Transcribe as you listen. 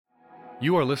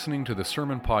You are listening to the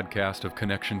sermon podcast of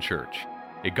Connection Church,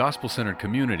 a gospel-centered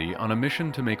community on a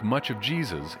mission to make much of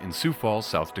Jesus in Sioux Falls,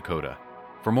 South Dakota.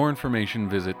 For more information,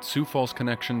 visit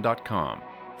SiouxFallsConnection.com.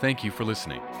 Thank you for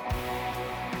listening.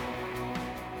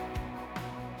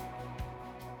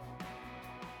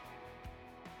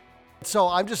 So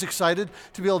I'm just excited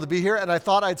to be able to be here, and I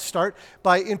thought I'd start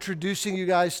by introducing you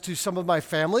guys to some of my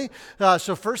family.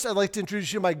 So first, I'd like to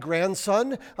introduce you to my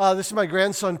grandson. This is my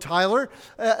grandson, Tyler.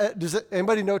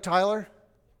 Anybody know Tyler?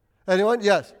 Anyone?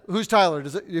 Yes. Who's Tyler?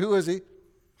 Who is he?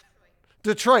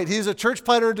 Detroit. He's a church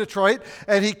planter in Detroit,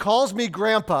 and he calls me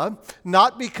Grandpa,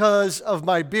 not because of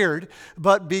my beard,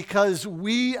 but because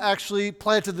we actually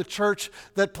planted the church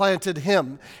that planted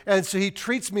him. And so he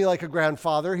treats me like a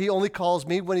grandfather. He only calls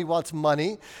me when he wants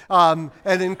money and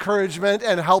encouragement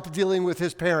and help dealing with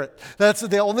his parent. That's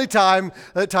the only time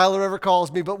that Tyler ever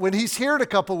calls me. But when he's here in a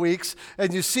couple weeks,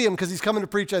 and you see him, because he's coming to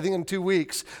preach, I think, in 2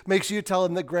 weeks, make sure you tell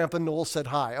him that Grandpa Noel said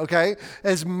hi, okay?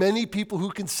 As many people who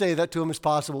can say that to him as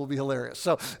possible will be hilarious.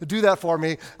 So do that for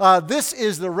me. This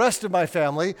is the rest of my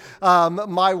family.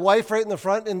 My wife right in the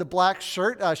front in the black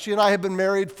shirt. She and I have been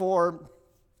married for,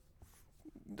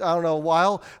 I don't know, a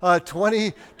while,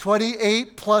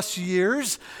 28 plus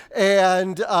years.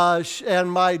 And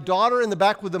my daughter in the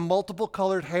back with the multiple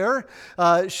colored hair,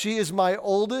 she is my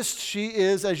oldest. She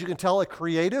is, as you can tell, a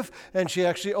creative, and she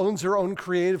actually owns her own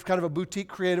creative, kind of a boutique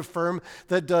creative firm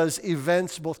that does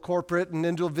events, both corporate and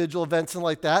individual events and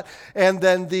like that. And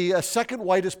then the second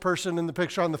whitest person in the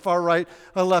picture on the far right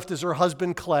on the left is her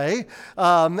husband, Clay.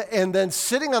 And then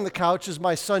sitting on the couch is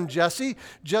my son, Jesse.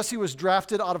 Jesse was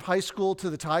drafted out of high school to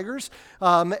the Tigers,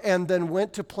 and then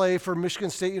went to play for Michigan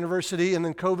State University, and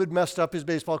then COVID messed up his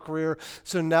baseball career,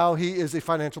 so now he is a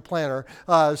financial planner.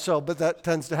 But that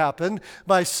tends to happen.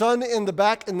 My son in the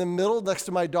back in the middle next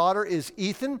to my daughter is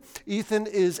Ethan. Ethan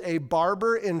is a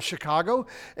barber in Chicago,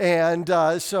 and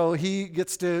so he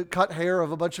gets to cut hair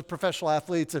of a bunch of professional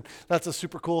athletes, and that's a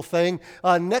super cool thing.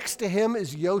 Next to him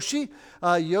is Yoshi.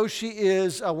 Yoshi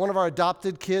is one of our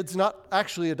adopted kids, not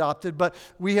actually adopted, but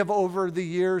we have over the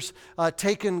years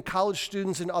taken college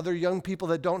students and other young people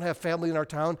that don't have family in our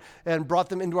town and brought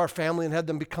them into our family and had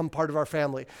them become part of our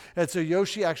family. And so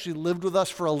Yoshi actually lived with us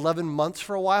for 11 months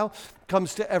for a while,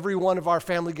 comes to every one of our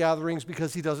family gatherings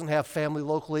because he doesn't have family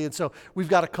locally. And so we've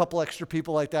got a couple extra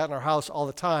people like that in our house all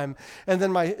the time. And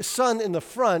then my son in the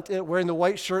front, wearing the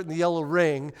white shirt and the yellow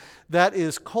ring, that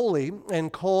is Coley.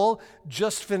 And Cole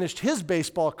just finished his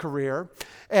baseball career.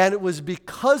 And it was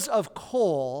because of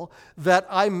Cole that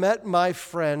I met my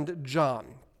friend John.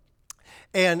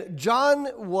 And John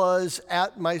was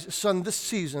at my son this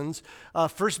season's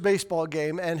first baseball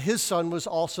game, and his son was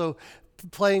also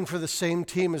playing for the same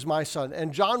team as my son.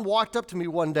 And John walked up to me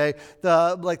one day,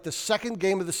 the second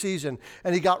game of the season,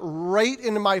 and he got right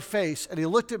into my face, and he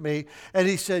looked at me, and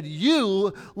he said,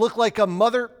 "You look like a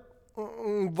mother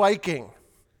Viking."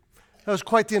 That was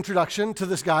quite the introduction to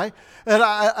this guy. And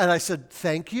I said,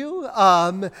 "Thank you."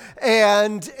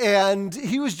 And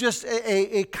he was just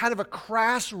a kind of a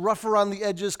crass, rough around the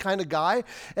edges kind of guy.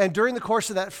 And during the course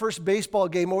of that first baseball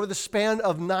game, over the span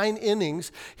of 9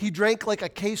 innings, he drank like a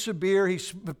case of beer. He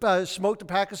smoked a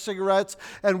pack of cigarettes.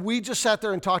 And we just sat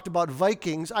there and talked about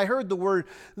Vikings. I heard the word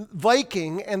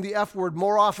Viking and the F word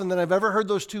more often than I've ever heard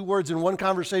those two words in one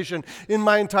conversation in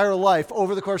my entire life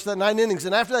over the course of that 9 innings.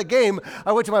 And after that game,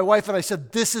 I went to my wife and I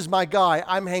said, "This is my guy.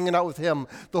 I'm hanging out with him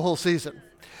the whole season."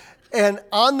 And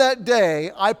on that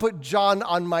day, I put John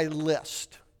on my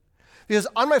list. Because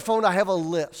on my phone, I have a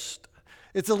list.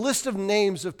 It's a list of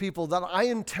names of people that I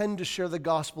intend to share the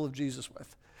gospel of Jesus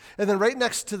with. And then right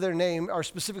next to their name are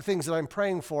specific things that I'm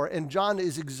praying for. And John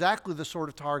is exactly the sort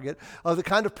of target of the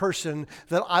kind of person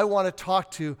that I want to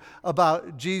talk to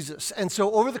about Jesus. And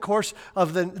so over the course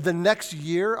of the next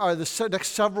year, or the next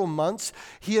several months,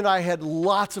 he and I had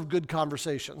lots of good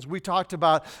conversations. We talked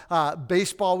about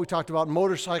baseball. We talked about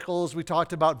motorcycles. We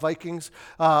talked about Vikings.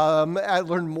 I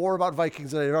learned more about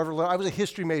Vikings than I'd ever learned. I was a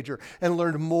history major and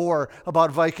learned more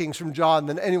about Vikings from John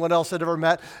than anyone else I'd ever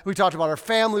met. We talked about our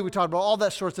family. We talked about all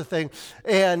that sorts of thing.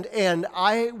 And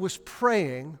I was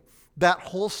praying that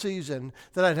whole season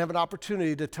that I'd have an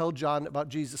opportunity to tell John about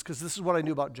Jesus, because this is what I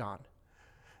knew about John.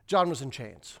 John was in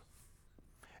chains,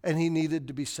 and he needed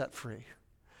to be set free.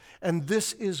 And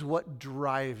this is what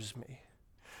drives me.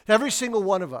 Every single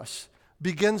one of us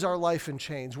begins our life in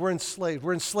chains. We're enslaved.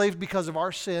 We're enslaved because of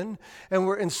our sin, and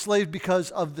we're enslaved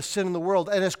because of the sin in the world.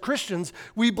 And as Christians,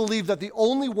 we believe that the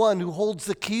only one who holds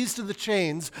the keys to the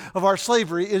chains of our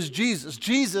slavery is Jesus.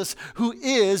 Jesus, who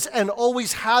is and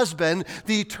always has been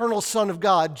the eternal Son of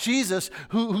God. Jesus,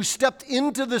 who stepped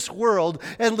into this world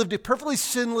and lived a perfectly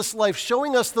sinless life,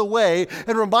 showing us the way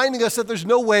and reminding us that there's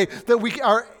no way that we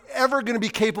are ever going to be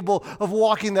capable of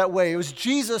walking that way. It was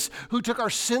Jesus who took our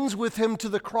sins with him to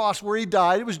the cross where he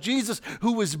died. It was Jesus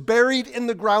who was buried in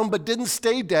the ground but didn't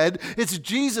stay dead. It's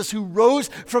Jesus who rose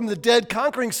from the dead,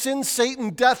 conquering sin,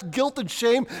 Satan, death, guilt, and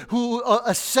shame, who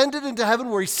ascended into heaven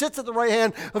where he sits at the right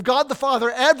hand of God the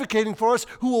Father, advocating for us,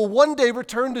 who will one day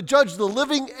return to judge the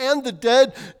living and the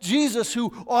dead. Jesus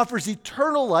who offers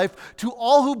eternal life to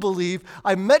all who believe.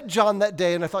 I met John that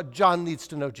day and I thought, John needs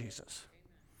to know Jesus.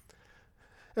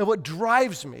 And what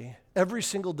drives me every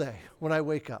single day when I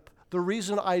wake up, the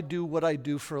reason I do what I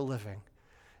do for a living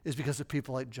is because of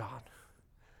people like John.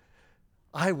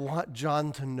 I want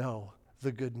John to know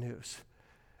the good news.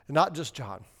 And not just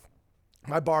John,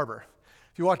 my barber.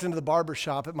 If you walked into the barber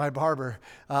shop at my barber,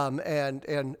 and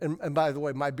by the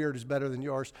way, my beard is better than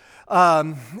yours.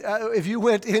 If you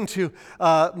went into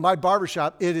my barber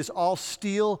shop, it is all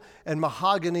steel and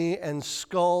mahogany and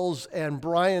skulls, and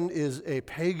Brian is a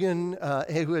pagan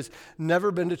who has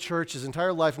never been to church his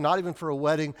entire life, not even for a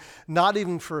wedding, not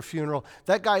even for a funeral.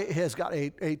 That guy has got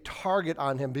a target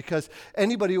on him because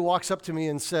anybody who walks up to me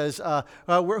and says,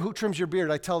 who trims your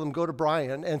beard? I tell them, go to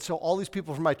Brian. And so all these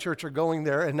people from my church are going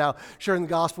there and now sharing the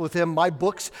gospel with him. My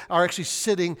books are actually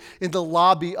sitting in the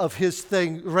lobby of his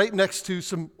thing right next to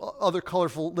some other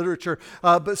colorful literature,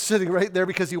 but sitting right there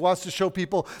because he wants to show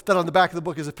people that on the back of the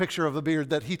book is a picture of a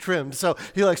beard that he trimmed. So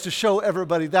he likes to show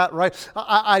everybody that, right?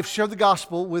 I've shared the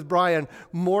gospel with Brian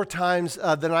more times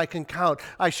than I can count.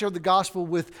 I shared the gospel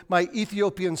with my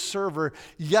Ethiopian server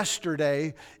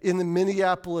yesterday in the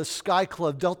Minneapolis Sky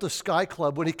Club, Delta Sky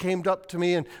Club, when he came up to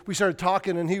me and we started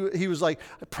talking, and he was like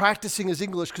practicing his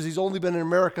English because he's only been in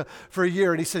America for a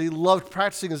year, and he said he loved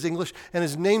practicing his English, and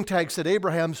his name tag said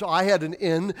Abraham, so I had an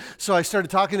in. So I started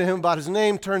talking to him about his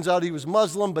name. Turns out he was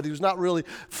Muslim, but he was not really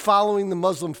following the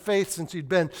Muslim faith since he'd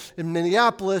been in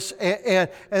Minneapolis. And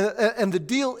the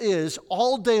deal is,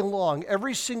 all day long,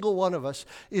 every single one of us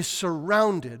is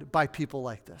surrounded by people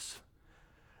like this.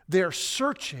 They're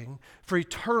searching for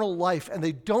eternal life, and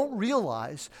they don't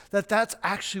realize that that's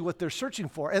actually what they're searching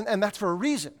for, and that's for a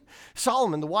reason.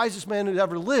 Solomon, the wisest man who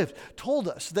ever lived, told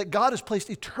us that God has placed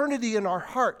eternity in our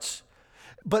hearts,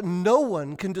 but no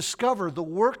one can discover the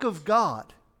work of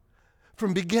God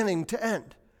from beginning to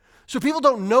end. So people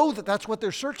don't know that that's what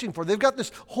they're searching for. They've got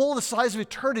this hole the size of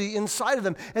eternity inside of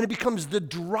them, and it becomes the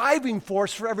driving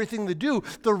force for everything they do.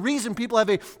 The reason people have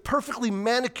a perfectly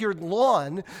manicured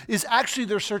lawn is actually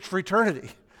their search for eternity.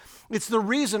 It's the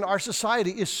reason our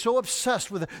society is so obsessed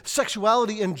with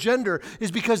sexuality and gender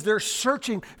is because they're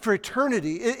searching for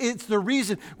eternity. It's the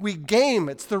reason we game.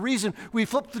 It's the reason we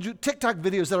flip through TikTok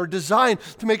videos that are designed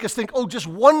to make us think, oh, just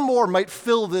one more might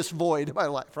fill this void in my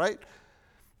life, right?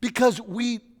 Because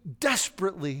we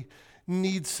desperately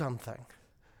need something.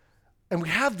 And we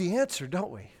have the answer,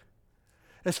 don't we?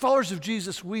 As followers of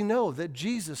Jesus, we know that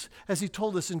Jesus, as he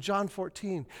told us in John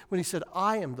 14, when he said,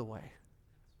 I am the way,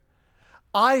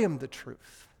 I am the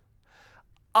truth,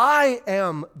 I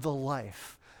am the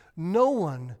life. No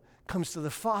one comes to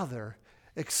the Father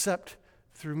except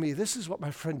through me. This is what my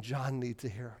friend John needs to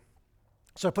hear.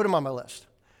 So I put him on my list.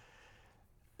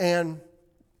 And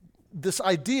this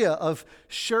idea of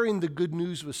sharing the good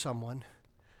news with someone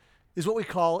is what we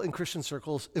call in Christian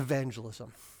circles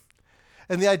evangelism.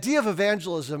 And the idea of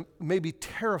evangelism may be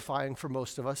terrifying for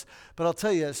most of us, but I'll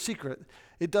tell you a secret.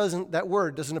 That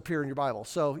word doesn't appear in your Bible,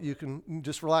 so you can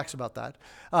just relax about that.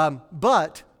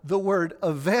 But the word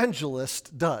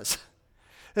evangelist does.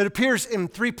 It appears in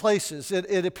three places.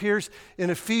 It appears in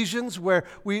Ephesians, where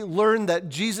we learn that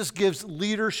Jesus gives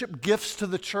leadership gifts to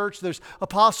the church. There's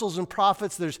apostles and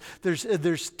prophets.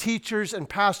 There's teachers and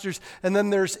pastors, and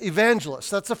then there's evangelists.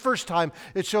 That's the first time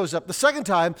it shows up. The second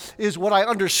time is what I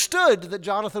understood that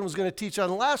Jonathan was going to teach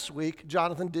on last week.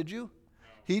 Jonathan, did you?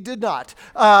 He did not.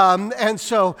 And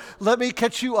so let me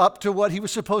catch you up to what he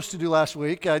was supposed to do last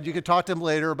week. You could talk to him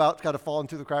later about kind of falling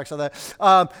through the cracks on that.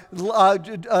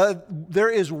 There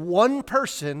is one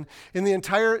person in the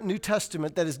entire New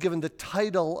Testament that is given the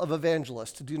title of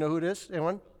evangelist. Do you know who it is?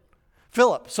 Anyone?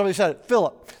 Philip. Somebody said it.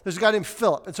 Philip. There's a guy named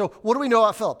Philip. And so what do we know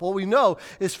about Philip? What we know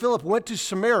is Philip went to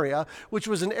Samaria, which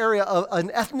was an area of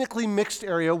an ethnically mixed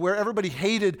area where everybody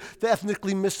hated the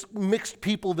ethnically mixed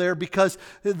people there because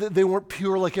they weren't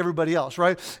pure like everybody else,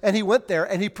 right? And he went there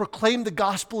and he proclaimed the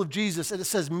gospel of Jesus. And it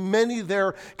says many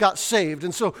there got saved.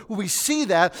 And so when we see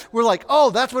that, we're like, oh,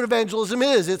 that's what evangelism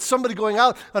is. It's somebody going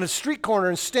out on a street corner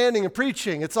and standing and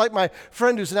preaching. It's like my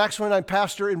friend who's an Acts 29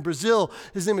 pastor in Brazil.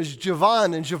 His name is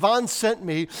Javan. And Javan sent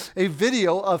me a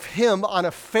video of him on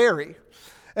a ferry.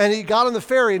 And he got on the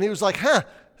ferry and he was like,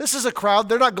 this is a crowd.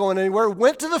 They're not going anywhere.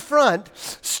 Went to the front,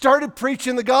 started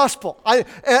preaching the gospel.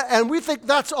 And we think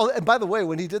that's all. And by the way,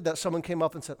 when he did that, someone came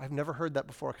up and said, I've never heard that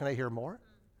before. Can I hear more?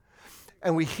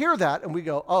 And we hear that and we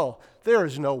go, oh, there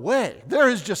is no way. There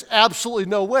is just absolutely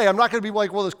no way. I'm not going to be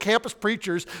like one of those campus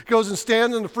preachers goes and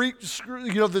stands in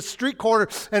the street corner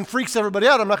and freaks everybody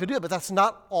out. I'm not going to do it. But that's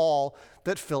not all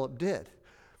that Philip did.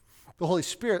 The Holy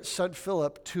Spirit sent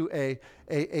Philip to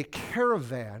a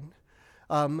caravan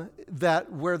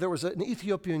where there was an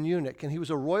Ethiopian eunuch, and he was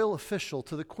a royal official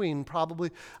to the queen, probably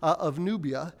of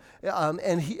Nubia.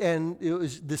 And it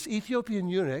was this Ethiopian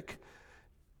eunuch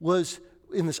was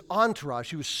in this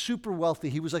entourage. He was super wealthy.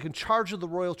 He was like in charge of the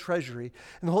royal treasury.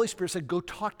 And the Holy Spirit said, go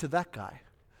talk to that guy.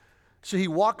 So he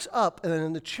walks up, and then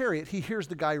in the chariot, he hears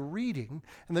the guy reading,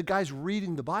 and the guy's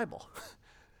reading the Bible.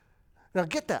 Now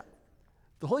get that.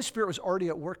 The Holy Spirit was already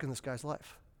at work in this guy's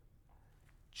life.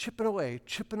 Chipping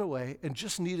away, and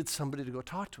just needed somebody to go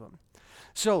talk to him.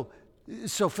 So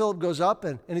Philip goes up,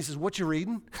 and he says, what you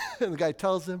reading? And the guy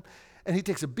tells him, and he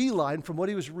takes a beeline from what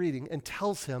he was reading and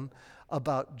tells him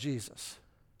about Jesus.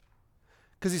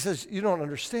 Because he says, you don't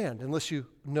understand unless you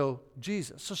know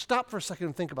Jesus. So stop for a second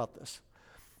and think about this.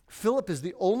 Philip is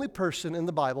the only person in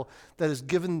the Bible that is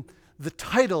given the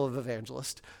title of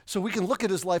evangelist. So we can look at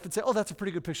his life and say, oh, that's a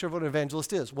pretty good picture of what an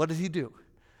evangelist is. What did he do?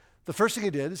 The first thing he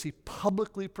did is he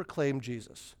publicly proclaimed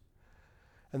Jesus.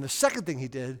 And the second thing he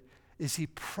did is he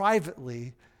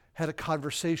privately had a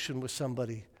conversation with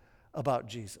somebody about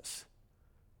Jesus.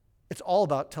 It's all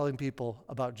about telling people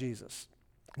about Jesus.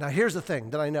 Now, here's the thing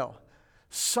that I know.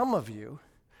 Some of you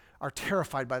are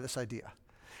terrified by this idea.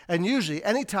 And usually,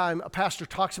 anytime a pastor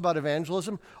talks about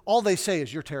evangelism, all they say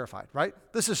is, you're terrified, right?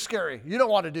 This is scary. You don't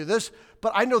want to do this.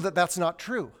 But I know that that's not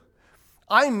true.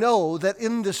 I know that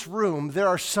in this room, there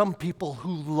are some people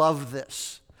who love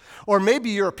this. Or maybe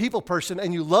you're a people person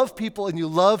and you love people and you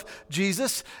love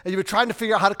Jesus and you've been trying to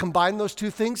figure out how to combine those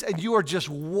two things and you are just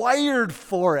wired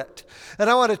for it. And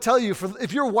I want to tell you,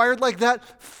 if you're wired like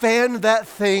that, fan that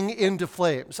thing into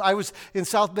flames. I was in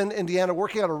South Bend, Indiana,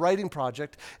 working on a writing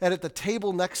project, and at the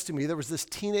table next to me, there was this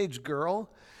teenage girl,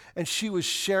 and she was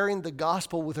sharing the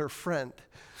gospel with her friend.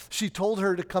 She told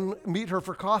her to come meet her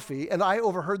for coffee, and I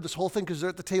overheard this whole thing because they're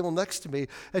at the table next to me,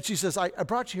 and she says, I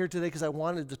brought you here today because I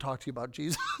wanted to talk to you about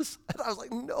Jesus. And I was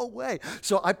like, no way.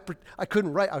 So I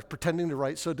couldn't write. I was pretending to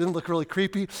write, so it didn't look really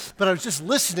creepy, but I was just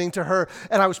listening to her,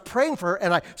 and I was praying for her,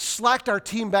 and I slacked our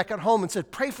team back at home and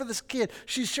said, pray for this kid.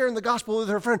 She's sharing the gospel with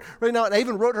her friend right now, and I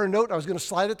even wrote her a note. I was going to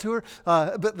slide it to her,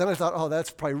 but then I thought, oh,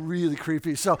 that's probably really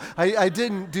creepy, so I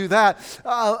didn't do that.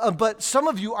 But some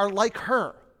of you are like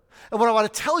her. And what I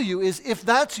want to tell you is if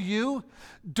that's you,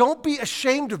 don't be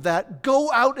ashamed of that.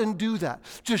 Go out and do that.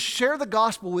 Just share the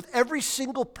gospel with every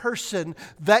single person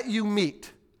that you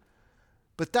meet.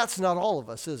 But that's not all of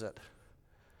us, is it?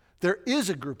 There is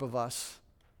a group of us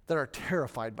that are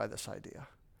terrified by this idea.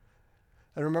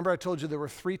 And remember I told you there were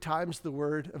 3 times the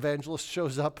word evangelist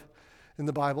shows up in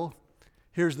the Bible?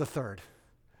 Here's the third.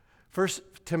 2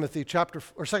 Timothy chapter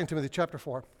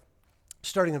 4,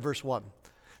 starting in verse 1.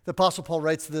 The Apostle Paul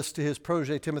writes this to his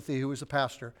protege, Timothy, who was a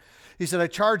pastor. He said, I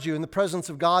charge you in the presence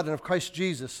of God and of Christ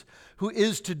Jesus, who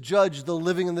is to judge the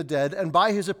living and the dead, and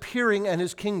by his appearing and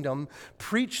his kingdom,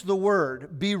 preach the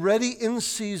word. Be ready in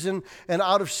season and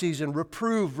out of season.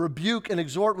 Reprove, rebuke, and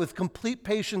exhort with complete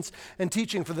patience and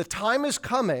teaching. For the time is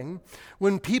coming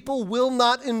when people will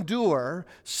not endure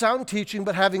sound teaching,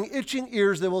 but having itching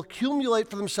ears, they will accumulate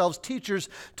for themselves teachers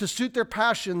to suit their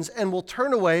passions and will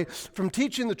turn away from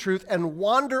teaching the truth and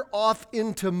wander off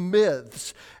into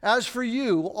myths. As for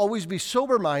you, always be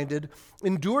sober-minded,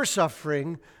 endure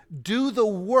suffering, do the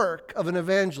work of an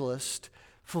evangelist,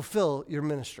 fulfill your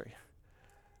ministry.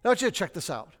 Now I want you to check this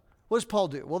out. What does Paul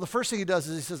do? Well, the first thing he does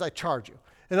is he says, I charge you.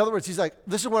 In other words, he's like,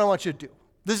 this is what I want you to do.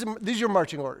 These are your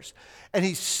marching orders. And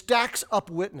he stacks up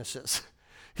witnesses.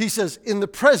 He says, in the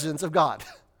presence of God.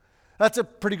 That's a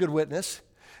pretty good witness.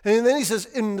 And then he says,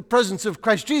 in the presence of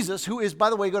Christ Jesus, who is, by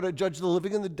the way, going to judge the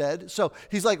living and the dead. So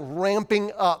he's like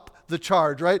ramping up the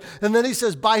charge, right? And then he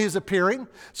says, by his appearing,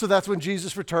 so that's when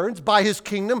Jesus returns, by his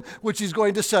kingdom, which he's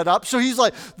going to set up. So he's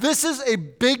like, this is a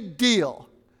big deal.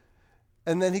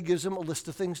 And then he gives them a list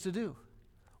of things to do.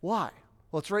 Why?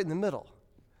 Well, it's right in the middle.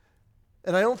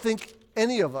 And I don't think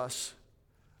any of us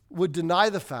would deny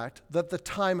the fact that the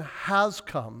time has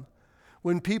come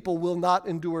when people will not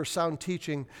endure sound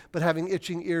teaching, but having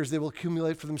itching ears, they will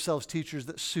accumulate for themselves teachers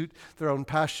that suit their own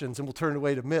passions and will turn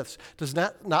away to myths. Does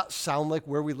that not sound like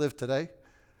where we live today?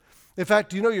 In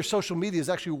fact, do you know your social media is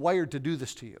actually wired to do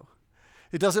this to you?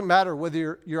 It doesn't matter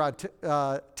whether you're on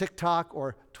TikTok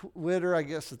or Twitter, I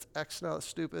guess it's X now, that's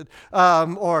stupid,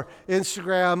 or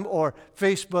Instagram or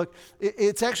Facebook.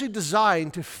 It's actually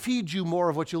designed to feed you more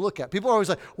of what you look at. People are always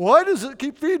like, why does it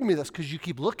keep feeding me this? Because you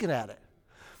keep looking at it.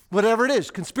 Whatever it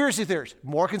is, conspiracy theories,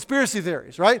 more conspiracy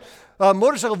theories, right?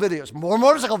 Motorcycle videos, more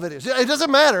motorcycle videos. It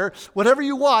doesn't matter. Whatever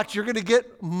you watch, you're going to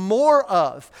get more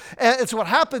of. And so what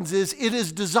happens is it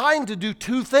is designed to do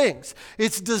two things.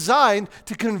 It's designed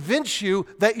to convince you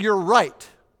that you're right,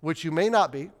 which you may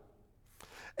not be,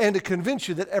 and to convince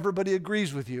you that everybody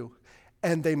agrees with you,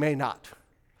 and they may not,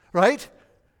 right?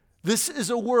 This is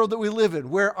a world that we live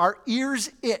in where our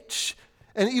ears itch,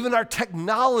 and even our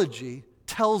technology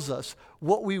tells us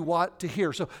what we want to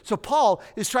hear. So Paul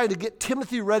is trying to get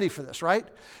Timothy ready for this, right?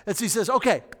 And so he says,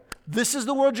 okay, this is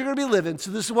the world you're going to be living,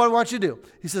 so this is what I want you to do.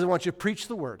 He says, I want you to preach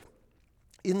the word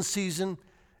in season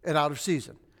and out of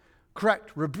season.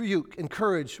 Correct, rebuke,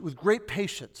 encourage with great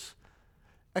patience,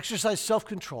 exercise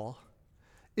self-control,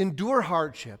 endure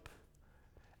hardship,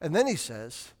 and then he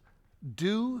says,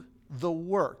 do the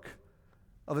work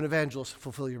of an evangelist,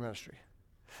 fulfill your ministry.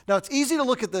 Now, it's easy to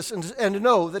look at this and to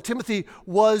know that Timothy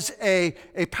was a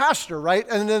pastor, right?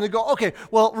 And then to go, okay,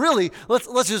 well, really,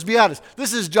 let's just be honest.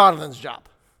 This is Jonathan's job,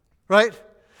 right?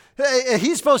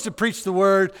 He's supposed to preach the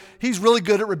word. He's really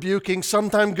good at rebuking,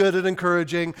 sometimes good at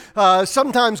encouraging,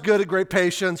 sometimes good at great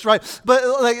patience, right? But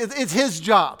it's his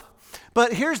job.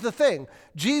 But here's the thing.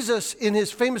 Jesus, in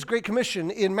his famous Great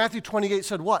Commission in Matthew 28,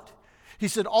 said what? He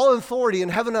said, all authority in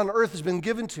heaven and on earth has been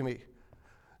given to me.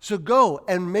 So go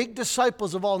and make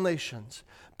disciples of all nations,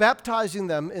 baptizing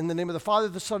them in the name of the Father,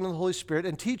 the Son, and the Holy Spirit,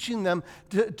 and teaching them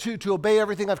to obey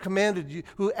everything I've commanded you.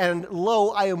 And lo,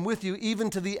 I am with you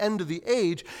even to the end of the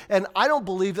age. And I don't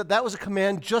believe that that was a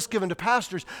command just given to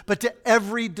pastors, but to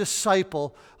every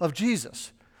disciple of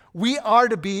Jesus. We are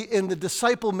to be in the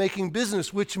disciple-making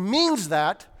business, which means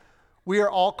that we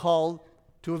are all called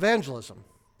to evangelism.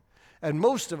 And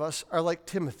most of us are like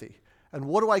Timothy. And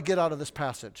what do I get out of this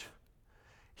passage?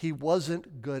 He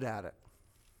wasn't good at it.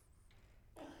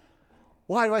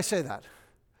 Why do I say that?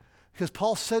 Because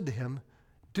Paul said to him,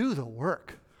 do the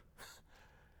work.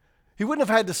 He wouldn't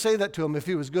have had to say that to him if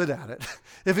he was good at it,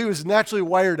 if he was naturally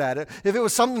wired at it, if it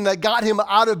was something that got him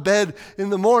out of bed in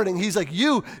the morning. He's like,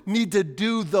 you need to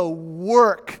do the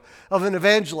work of an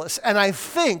evangelist. And I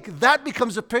think that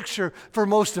becomes a picture for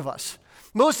most of us.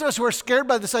 Most of us who are scared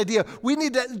by this idea, we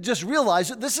need to just realize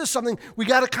that this is something we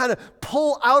got to kind of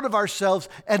pull out of ourselves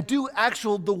and do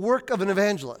the work of an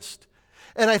evangelist.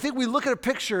 And I think we look at a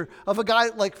picture of a guy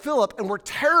like Philip and we're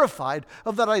terrified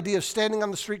of that idea of standing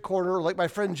on the street corner like my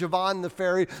friend Javon in the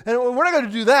ferry. And we're not going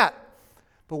to do that.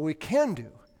 But what we can do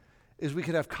is we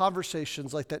can have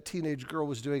conversations like that teenage girl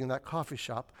was doing in that coffee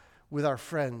shop with our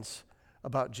friends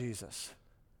about Jesus.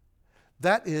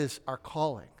 That is our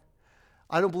calling.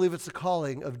 I don't believe it's the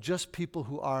calling of just people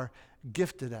who are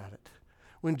gifted at it.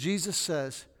 When Jesus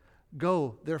says,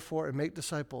 go, therefore, and make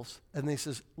disciples, and he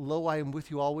says, lo, I am with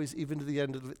you always, even to the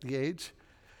end of the age,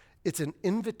 it's an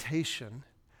invitation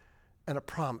and a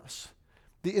promise.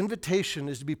 The invitation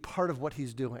is to be part of what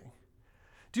he's doing.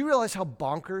 Do you realize how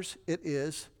bonkers it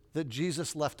is that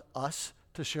Jesus left us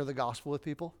to share the gospel with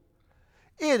people?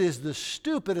 It is the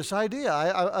stupidest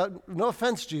idea. No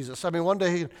offense, Jesus. I mean, one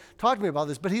day he talked to me about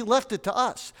this, but he left it to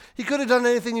us. He could have done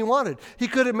anything he wanted. He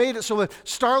could have made it so when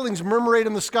starlings murmurate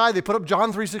in the sky, they put up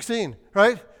John 3:16,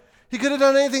 right? He could have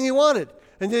done anything he wanted.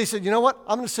 And then he said, you know what?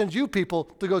 I'm going to send you people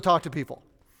to go talk to people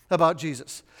about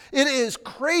Jesus. It is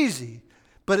crazy,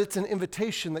 but it's an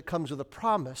invitation that comes with a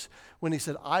promise when he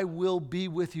said, I will be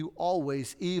with you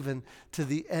always, even to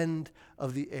the end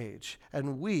of the age.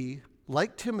 And we,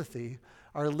 like Timothy,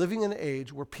 are living in an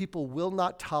age where people will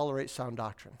not tolerate sound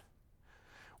doctrine,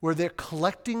 where they're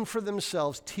collecting for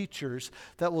themselves teachers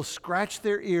that will scratch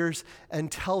their ears and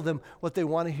tell them what they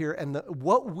want to hear. And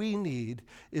what we need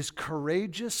is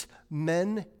courageous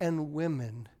men and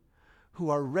women who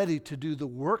are ready to do the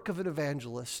work of an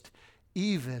evangelist,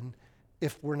 even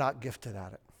if we're not gifted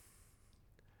at it.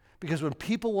 Because when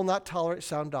people will not tolerate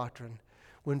sound doctrine,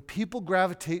 when people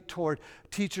gravitate toward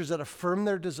teachers that affirm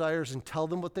their desires and tell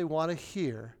them what they want to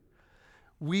hear,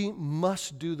 we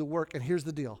must do the work. And here's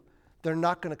the deal. They're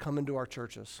not going to come into our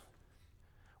churches.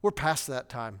 We're past that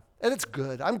time. And it's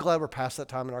good. I'm glad we're past that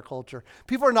time in our culture.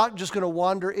 People are not just going to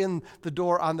wander in the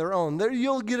door on their own.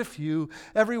 You'll get a few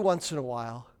every once in a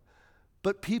while.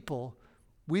 But people,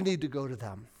 we need to go to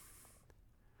them.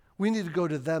 We need to go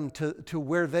to them, to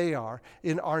where they are,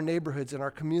 in our neighborhoods, in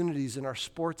our communities, in our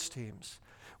sports teams.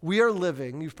 We are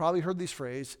living, you've probably heard this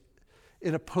phrase,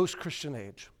 in a post-Christian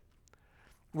age.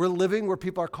 We're living where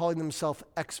people are calling themselves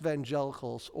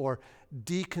ex-evangelicals or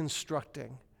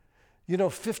deconstructing.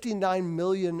 59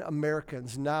 million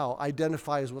Americans now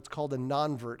identify as what's called a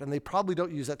non-vert, and they probably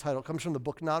don't use that title. It comes from the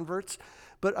book Non-Verts,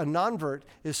 but a non-vert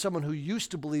is someone who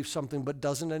used to believe something but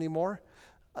doesn't anymore.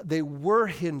 They were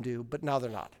Hindu, but now they're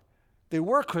not. They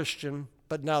were Christian,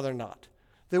 but now they're not.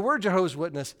 They were Jehovah's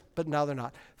Witness, but now they're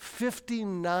not.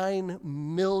 59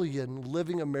 million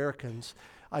living Americans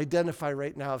identify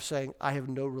right now of saying, I have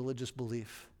no religious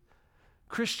belief.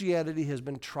 Christianity has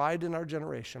been tried in our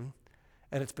generation,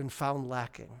 and it's been found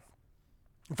lacking.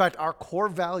 In fact, our core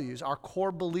values, our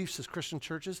core beliefs as Christian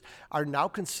churches are now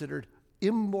considered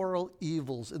immoral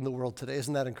evils in the world today.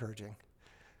 Isn't that encouraging?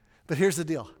 But here's the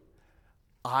deal.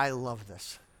 I love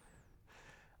this.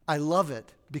 I love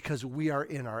it because we are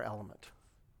in our element.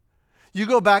 You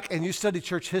go back and you study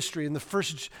church history. In the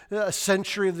first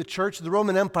century of the church, the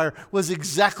Roman Empire was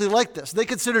exactly like this. They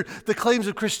considered the claims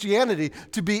of Christianity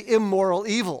to be immoral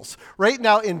evils. Right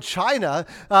now in China,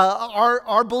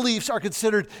 our beliefs are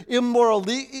considered immoral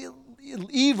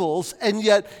evils, and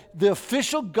yet the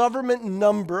official government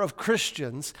number of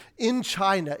Christians in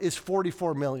China is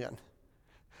 44 million.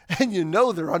 And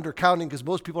they're undercounting because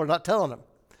most people are not telling them.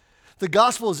 The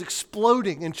gospel is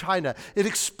exploding in China. It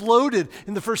exploded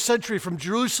in the first century from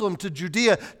Jerusalem to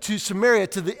Judea to Samaria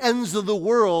to the ends of the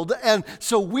world. And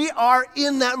so we are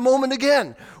in that moment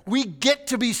again. We get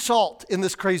to be salt in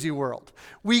this crazy world.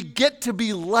 We get to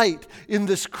be light in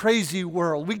this crazy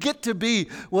world. We get to be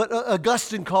what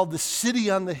Augustine called the city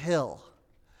on the hill.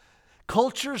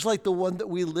 Cultures like the one that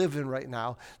we live in right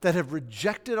now that have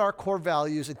rejected our core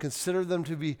values and consider them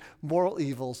to be moral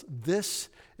evils, this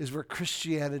is where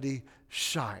Christianity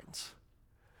shines.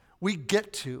 We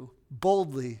get to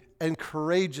boldly and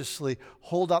courageously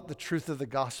hold out the truth of the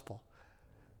gospel,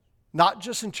 not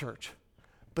just in church,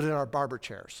 but in our barber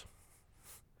chairs,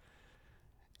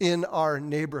 in our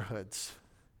neighborhoods,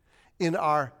 in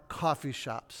our coffee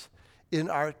shops,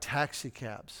 in our taxi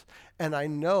cabs. And I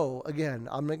know, again,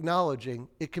 I'm acknowledging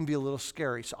it can be a little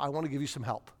scary, so I want to give you some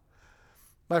help.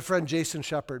 My friend Jason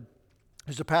Shepard,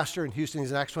 who's a pastor in Houston,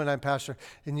 he's an Acts 29 pastor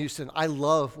in Houston. I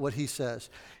love what he says.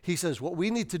 He says, what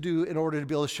we need to do in order to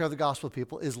be able to share the gospel with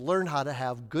people is learn how to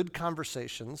have good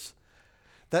conversations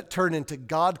that turn into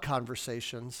God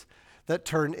conversations that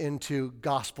turn into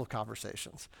gospel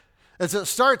conversations. And so it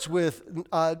starts with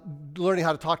learning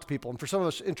how to talk to people. And for some of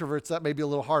us introverts, that may be a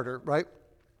little harder, right?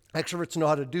 Extroverts know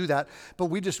how to do that. But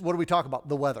what do we talk about?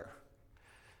 The weather.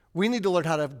 We need to learn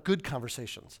how to have good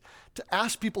conversations, to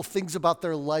ask people things about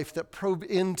their life that probe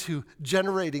into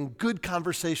generating good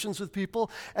conversations with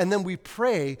people, and then we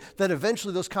pray that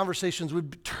eventually those conversations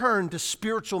would turn to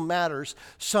spiritual matters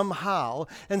somehow.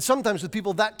 And sometimes with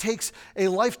people that takes a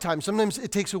lifetime. Sometimes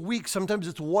it takes a week. Sometimes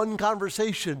it's one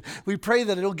conversation. We pray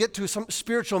that it'll get to some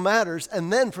spiritual matters,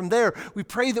 and then from there we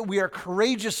pray that we are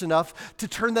courageous enough to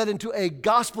turn that into a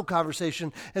gospel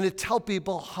conversation and to tell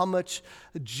people how much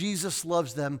Jesus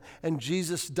loves them, and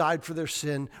Jesus died for their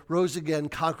sin, rose again,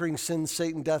 conquering sin,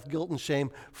 Satan, death, guilt, and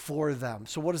shame for them.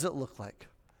 So what does it look like?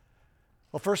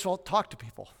 Well, first of all, talk to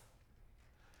people.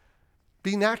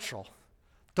 Be natural.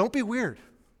 Don't be weird.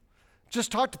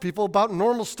 Just talk to people about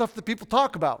normal stuff that people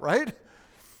talk about, right?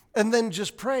 And then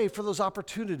just pray for those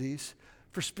opportunities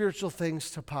for spiritual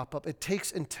things to pop up. It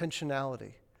takes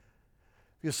intentionality.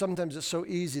 Because sometimes it's so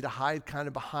easy to hide kind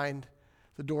of behind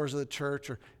the doors of the church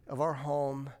or of our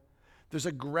home. There's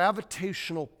a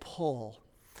gravitational pull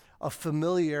of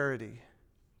familiarity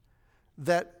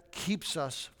that keeps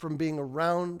us from being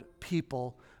around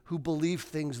people who believe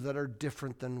things that are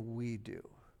different than we do.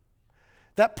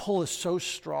 That pull is so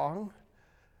strong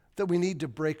that we need to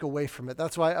break away from it.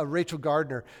 That's why Rachel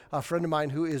Gardner, a friend of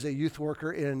mine who is a youth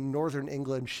worker in northern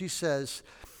England, she says,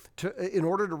 in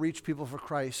order to reach people for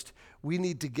Christ, we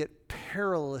need to get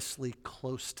perilously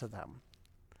close to them.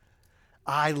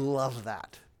 I love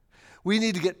that. We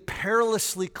need to get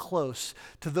perilously close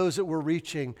to those that we're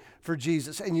reaching for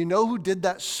Jesus. And you know who did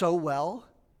that so well?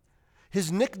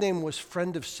 His nickname was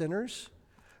Friend of Sinners.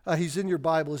 He's in your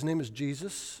Bible. His name is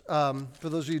Jesus. For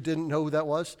those of you who didn't know who that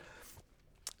was.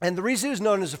 And the reason he was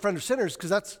known as a friend of sinners because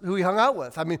that's who he hung out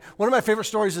with. I mean, one of my favorite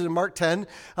stories is in Mark 10.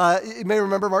 You may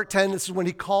remember Mark 10. This is when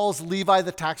he calls Levi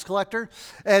the tax collector.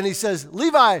 And he says,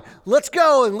 Levi, let's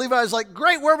go. And Levi's like,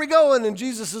 great, where are we going? And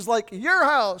Jesus is like, your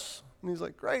house. And he's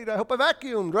like, great, I hope I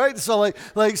vacuumed, right? So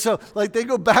they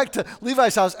go back to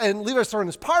Levi's house, and Levi's throwing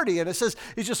this party, and it says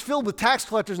it's just filled with tax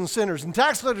collectors and sinners. And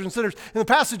tax collectors and sinners, in the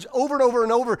passage over and over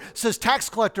and over, says tax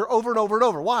collector over and over and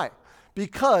over. Why?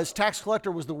 Because tax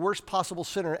collector was the worst possible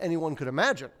sinner anyone could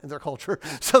imagine in their culture.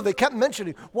 So they kept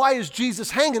mentioning, why is Jesus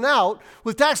hanging out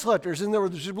with tax collectors? And there were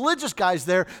these religious guys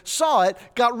there, saw it,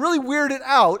 got really weirded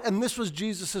out, and this was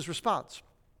Jesus' response.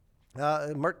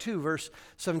 In Mark 2, verse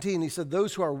 17, he said,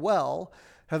 those who are well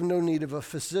have no need of a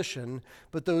physician,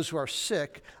 but those who are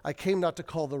sick, I came not to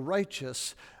call the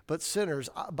righteous, but sinners.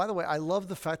 By the way, I love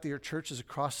the fact that your church is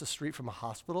across the street from a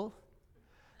hospital.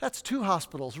 That's 2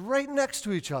 hospitals right next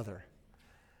to each other.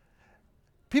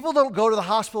 People don't go to the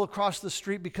hospital across the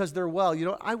street because they're well. You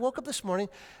know, I woke up this morning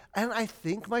and I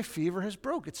think my fever has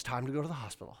broke. It's time to go to the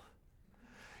hospital.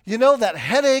 You know, that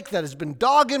headache that has been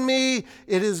dogging me,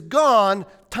 it is gone.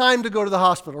 Time to go to the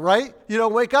hospital, right? You know,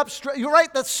 wake up. You're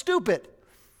right, that's stupid.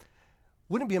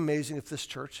 Wouldn't it be amazing if this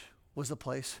church was the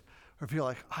place where people are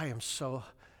like, I am so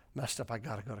messed up, I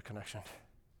got to go to Connection.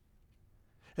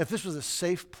 If this was a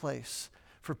safe place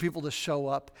for people to show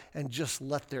up and just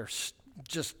let their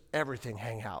just everything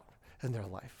hang out in their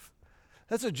life.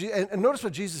 And notice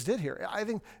what Jesus did here. I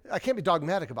think I can't be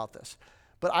dogmatic about this,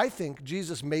 but I think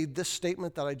Jesus made this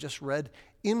statement that I just read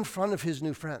in front of his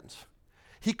new friends.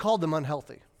 He called them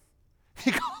unhealthy.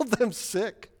 He called them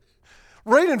sick.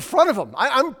 Right in front of them.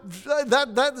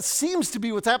 That seems to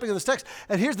be what's happening in this text.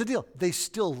 And here's the deal. They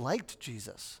still liked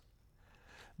Jesus.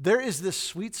 There is this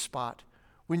sweet spot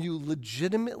when you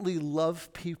legitimately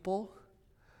love people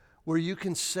where you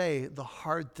can say the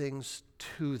hard things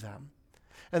to them.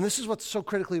 And this is what's so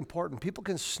critically important. People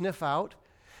can sniff out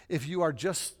if you are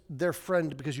just their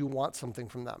friend because you want something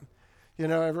from them. You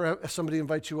know, ever have somebody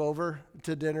invites you over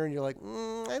to dinner and you're like,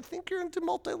 I think you're into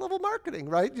multi-level marketing,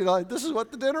 right? You know, like, this is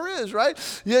what the dinner is, right?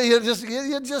 You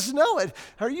just know it.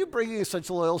 Are you bringing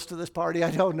essential oils to this party?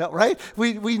 I don't know, right?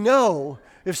 We know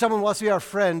if someone wants to be our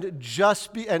friend,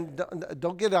 and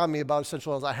don't get on me about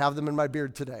essential oils. I have them in my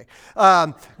beard today.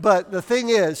 But the thing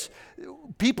is,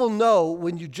 people know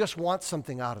when you just want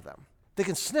something out of them. They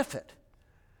can sniff it.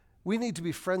 We need to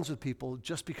be friends with people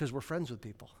just because we're friends with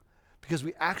people. Because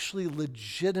we actually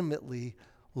legitimately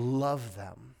love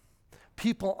them.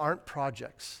 People aren't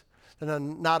projects. They're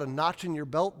not a notch in your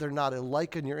belt. They're not a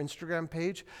like on your Instagram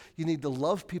page. You need to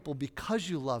love people because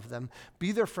you love them.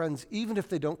 Be their friends even if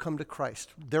they don't come to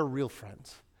Christ. They're real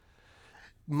friends.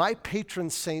 My patron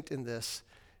saint in this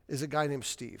is a guy named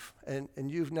Steve. And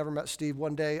you've never met Steve.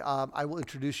 One day I will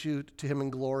introduce you to him in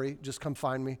glory. Just come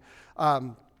find me.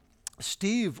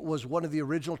 Steve was one of the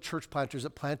original church planters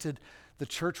that planted the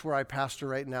church where I pastor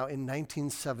right now in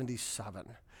 1977.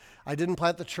 I didn't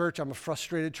plant the church. I'm a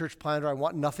frustrated church planter. I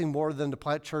want nothing more than to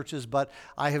plant churches, but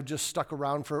I have just stuck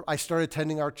around I started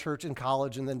attending our church in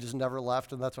college and then just never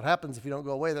left, and that's what happens if you don't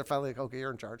go away. They're finally like, okay, you're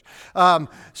in charge.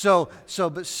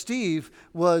 But Steve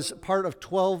was part of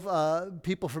 12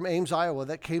 people from Ames, Iowa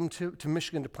that came to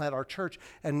Michigan to plant our church,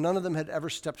 and none of them had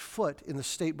ever stepped foot in the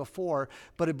state before,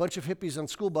 but a bunch of hippies on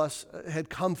school bus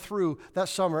had come through that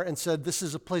summer and said, this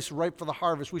is a place ripe for the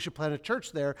harvest. We should plant a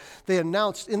church there. They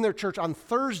announced in their church on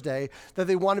Thursday that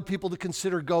they wanted people to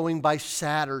consider going by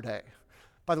Saturday.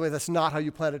 By the way, that's not how you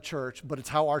plant a church, but it's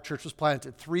how our church was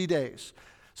planted, 3 days.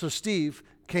 So Steve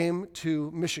came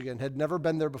to Michigan, had never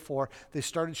been there before. They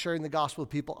started sharing the gospel with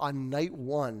people on night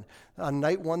one. On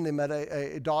night one, they met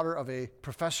a daughter of a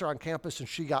professor on campus, and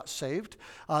she got saved.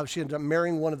 She ended up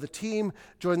marrying one of the team,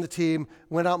 joined the team,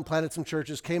 went out and planted some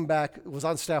churches, came back, was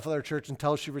on staff with our church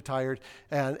until she retired,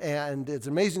 and it's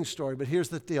an amazing story. But here's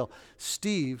the deal.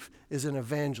 Steve is an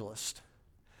evangelist.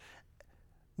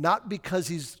 Not because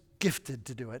he's gifted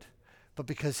to do it, but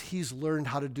because he's learned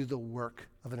how to do the work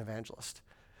of an evangelist.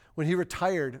 When he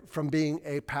retired from being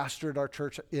a pastor at our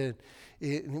church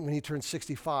when he turned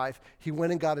 65, he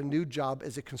went and got a new job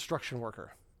as a construction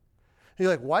worker. And you're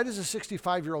like, why does a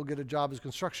 65-year-old get a job as a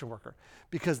construction worker?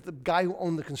 Because the guy who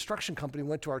owned the construction company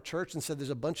went to our church and said, there's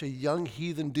a bunch of young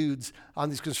heathen dudes on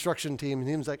these construction teams. And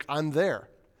he was like, I'm there.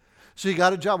 So he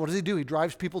got a job. What does he do? He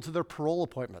drives people to their parole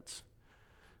appointments.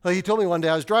 Like he told me one day,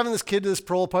 I was driving this kid to this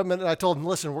parole appointment, and I told him,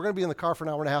 listen, we're going to be in the car for an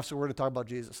hour and a half, so we're going to talk about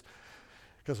Jesus.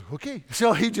 He goes, okay.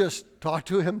 So he just talked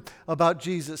to him about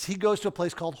Jesus. He goes to a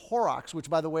place called Horrocks, which,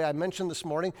 by the way, I mentioned this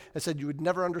morning. I said you would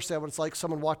never understand what it's like.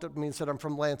 Someone walked up to me and said, I'm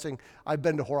from Lansing. I've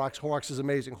been to Horrocks. Horrocks is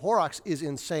amazing. Horrocks is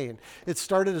insane. It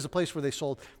started as a place where they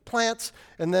sold plants,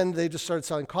 and then they just started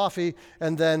selling coffee,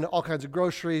 and then all kinds of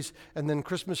groceries, and then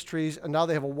Christmas trees, and now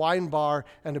they have a wine bar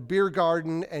and a beer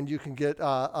garden, and you can get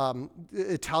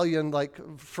Italian, like,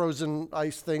 frozen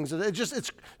ice things.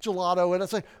 It's gelato, and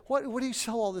it's like, what do you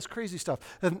sell all this crazy stuff?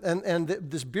 And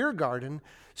this beer garden,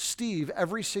 Steve,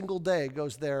 every single day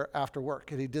goes there after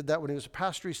work. And he did that when he was a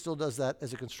pastor. He still does that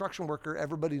as a construction worker.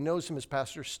 Everybody knows him as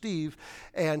Pastor Steve.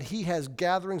 And he has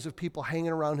gatherings of people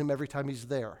hanging around him every time he's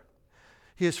there.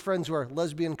 He has friends who are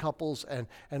lesbian couples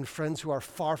and friends who are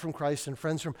far from Christ and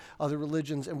friends from other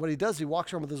religions. And what he does, he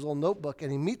walks around with his little notebook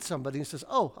and he meets somebody and he says,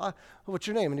 what's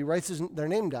your name? And he writes their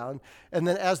name down. And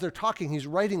then as they're talking, he's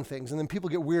writing things. And then people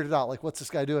get weirded out, like, what's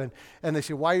this guy doing? And they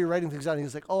say, why are you writing things down? And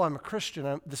he's like, I'm a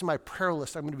Christian. This is my prayer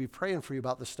list. I'm going to be praying for you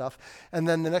about this stuff. And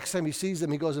then the next time he sees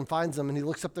them, he goes and finds them and he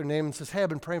looks up their name and says, hey, I've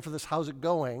been praying for this. How's it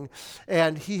going?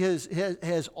 And he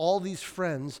has all these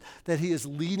friends that he is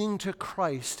leading to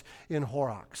Christ in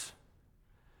Horrocks.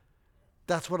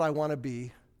 That's what I want to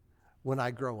be when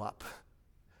I grow up.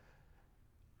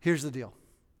 Here's the deal.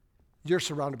 You're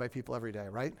surrounded by people every day,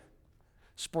 right?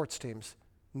 Sports teams,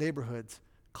 neighborhoods,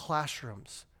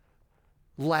 classrooms,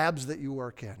 labs that you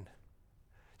work in.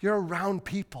 You're around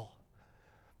people.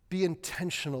 Be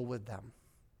intentional with them.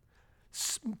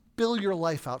 Spill your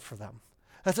life out for them.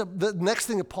 The next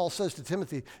thing that Paul says to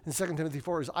Timothy in 2 Timothy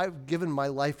 4 is, I've given my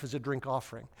life as a drink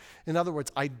offering. In other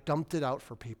words, I dumped it out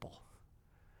for people.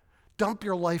 Dump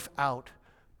your life out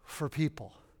for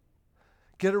people.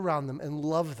 Get around them and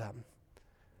love them.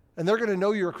 And they're going to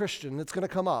know you're a Christian. It's going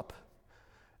to come up.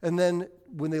 And then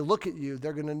when they look at you,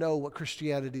 they're going to know what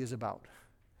Christianity is about.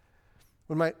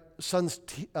 When my son's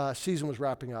season was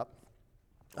wrapping up,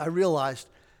 I realized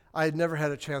I had never had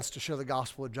a chance to share the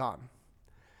gospel with John.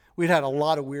 We'd had a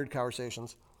lot of weird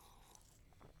conversations,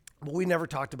 but we never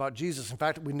talked about Jesus. In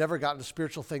fact, we never got into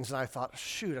spiritual things, and I thought,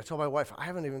 shoot, I told my wife, I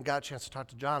haven't even got a chance to talk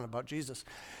to John about Jesus.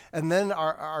 And then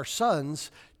our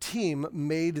son's team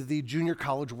made the Junior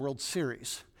College World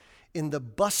Series in the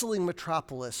bustling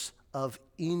metropolis of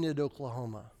Enid,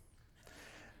 Oklahoma.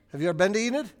 Have you ever been to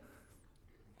Enid?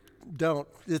 Don't.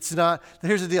 It's not.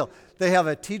 Here's the deal. They have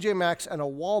a TJ Maxx and a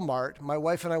Walmart. My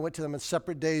wife and I went to them on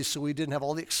separate days, so we didn't have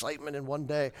all the excitement in one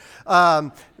day.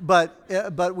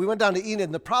 But we went down to Enid,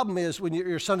 and the problem is when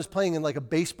your son is playing in like a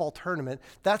baseball tournament,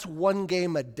 that's one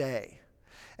game a day.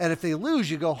 And if they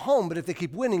lose, you go home. But if they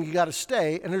keep winning, you got to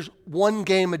stay. And there's one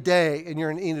game a day, and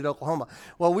you're in Enid, Oklahoma.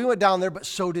 Well, we went down there, but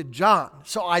so did John.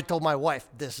 So I told my wife,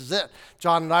 this is it.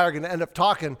 John and I are going to end up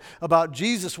talking about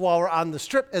Jesus while we're on this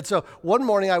trip. And so one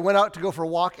morning, I went out to go for a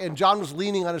walk, and John was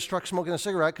leaning on his truck smoking a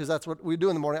cigarette, because that's what we do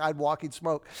in the morning. I'd walk, he'd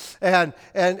smoke. And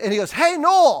he goes, hey,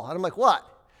 Noel. And I'm like, what?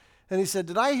 And he said,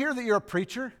 did I hear that you're a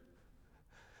preacher?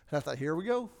 And I thought, here we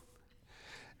go.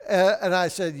 And I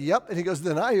said, yep. And he goes,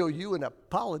 then I owe you an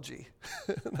apology.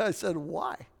 And I said,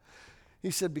 why? He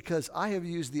said, because I have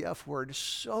used the F word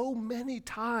so many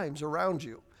times around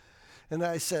you. And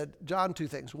I said, John, two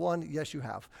things. One, yes, you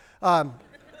have.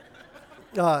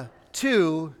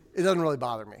 Two, it doesn't really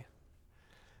bother me.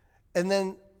 And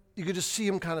then you could just see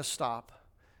him kind of stop.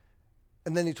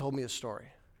 And then he told me a story.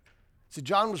 See,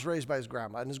 John was raised by his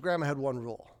grandma, and his grandma had one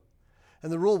rule.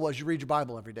 And the rule was you read your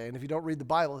Bible every day. And if you don't read the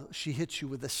Bible, she hits you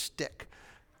with a stick,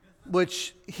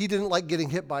 which he didn't like getting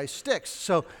hit by sticks.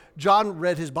 So John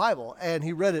read his Bible, and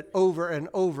he read it over and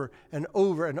over and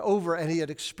over and over. And he had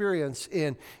experience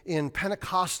in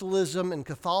Pentecostalism and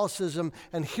Catholicism.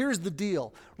 And here's the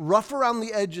deal. Rough around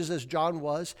the edges as John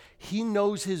was, he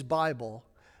knows his Bible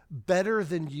better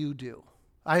than you do.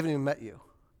 I haven't even met you.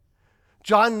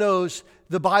 John knows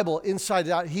the Bible inside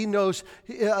out. He knows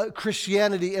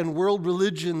Christianity and world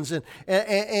religions.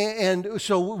 And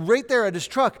so right there at his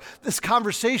truck, this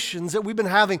conversations that we've been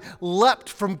having leapt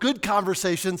from good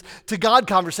conversations to God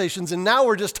conversations. And now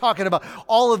we're just talking about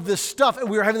all of this stuff. And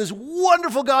we were having this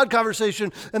wonderful God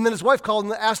conversation. And then his wife called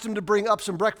and asked him to bring up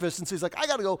some breakfast. And so he's like, I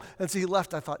got to go. And so he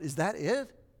left. I thought, is that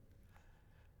it?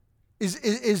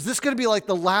 Is this going to be like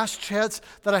the last chance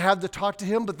that I have to talk to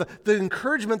him? But the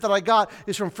encouragement that I got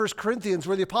is from 1 Corinthians,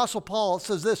 where the Apostle Paul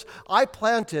says this, I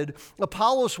planted,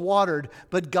 Apollos watered,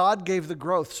 but God gave the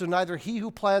growth. So neither he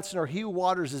who plants nor he who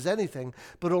waters is anything,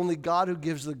 but only God who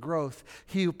gives the growth.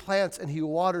 He who plants and he who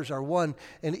waters are one,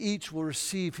 and each will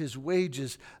receive his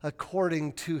wages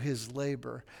according to his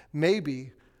labor.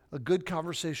 Maybe a good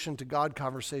conversation to God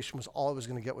conversation was all I was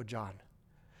going to get with John.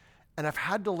 And I've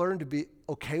had to learn to be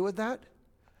okay with that.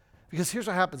 Because here's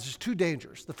what happens. There's two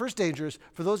dangers. The first danger is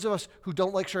for those of us who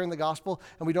don't like sharing the gospel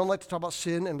and we don't like to talk about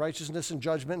sin and righteousness and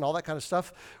judgment and all that kind of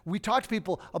stuff, we talk to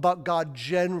people about God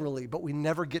generally, but we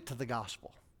never get to the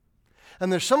gospel.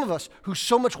 And there's some of us who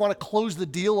so much want to close the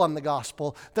deal on the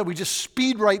gospel that we just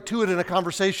speed right to it in a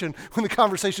conversation when the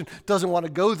conversation doesn't want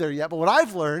to go there yet. But what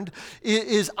I've learned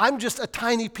is I'm just a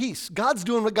tiny piece. God's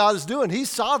doing what God is doing. He's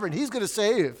sovereign. He's going to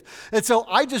save. And so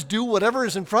I just do whatever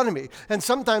is in front of me. And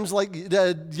sometimes, like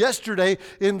yesterday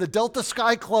in the Delta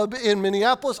Sky Club in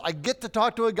Minneapolis, I get to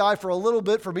talk to a guy for a little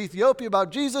bit from Ethiopia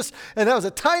about Jesus. And that was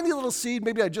a tiny little seed.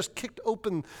 Maybe I just kicked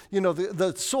open,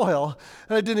 the soil,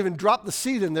 and I didn't even drop the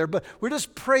seed in there. But we're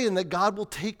just praying that God will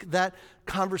take that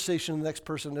conversation to the next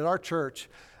person. In our church,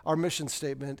 our mission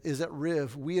statement is at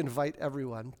Riv, we invite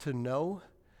everyone to know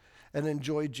and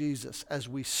enjoy Jesus as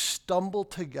we stumble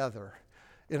together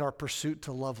in our pursuit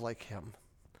to love like him.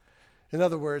 In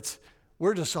other words,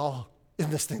 we're just all in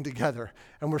this thing together,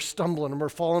 and we're stumbling and we're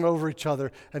falling over each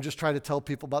other and just trying to tell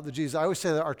people about the Jesus. I always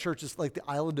say that our church is like the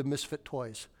island of misfit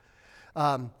toys.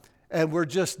 And we're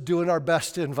just doing our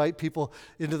best to invite people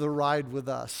into the ride with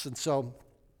us. And so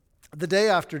the day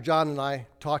after John and I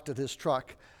talked at his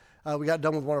truck, we got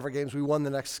done with one of our games. We won the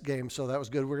next game, so that was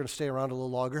good. We're going to stay around a little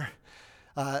longer.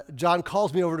 John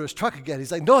calls me over to his truck again.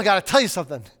 He's like, "No, I got to tell you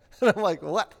something." And I'm like,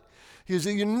 "What?" He was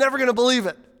like, "You're never going to believe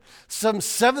it. Some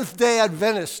Seventh-day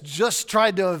Adventist just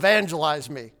tried to evangelize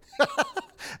me."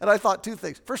 And I thought two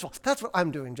things. First of all, that's what I'm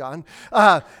doing, John.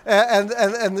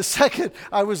 And the second,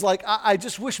 I was like, I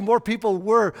just wish more people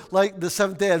were like the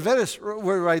Seventh-day Adventists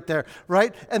were right there,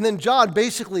 right? And then John,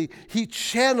 basically, he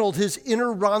channeled his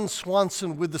inner Ron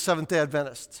Swanson with the Seventh-day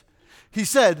Adventists. He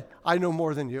said, "I know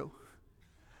more than you."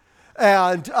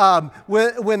 And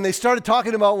when they started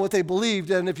talking about what they believed,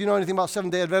 and if you know anything about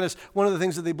Seventh-day Adventists, one of the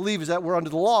things that they believe is that we're under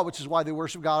the law, which is why they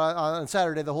worship God on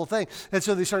Saturday, the whole thing. And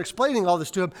so they started explaining all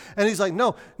this to him, and he's like,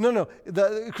 no,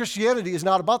 Christianity is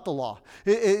not about the law.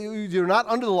 You're not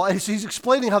under the law. He's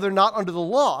explaining how they're not under the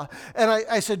law. And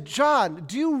I said, "John,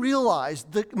 do you realize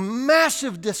the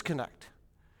massive disconnect?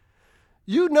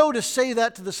 You know to say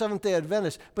that to the Seventh-day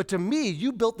Adventists, but to me,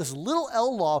 you built this little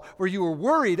L law where you were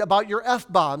worried about your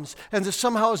F-bombs and that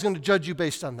somehow I was going to judge you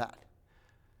based on that.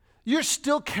 You're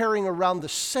still carrying around the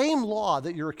same law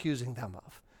that you're accusing them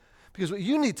of. Because what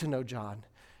you need to know, John,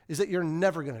 is that you're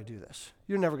never going to do this.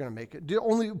 You're never going to make it. The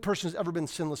only person who's ever been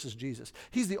sinless is Jesus.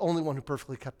 He's the only one who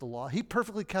perfectly kept the law. He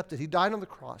perfectly kept it. He died on the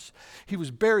cross. He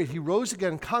was buried. He rose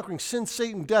again, conquering sin,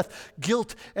 Satan, death,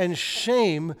 guilt, and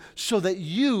shame so that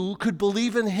you could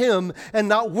believe in him and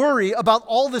not worry about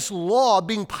all this law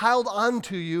being piled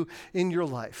onto you in your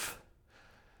life."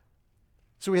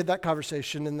 So we had that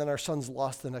conversation, and then our sons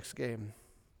lost the next game.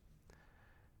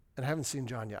 And I haven't seen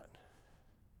John yet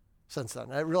since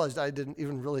then. I realized I didn't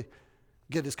even really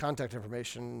get his contact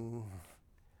information.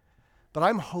 But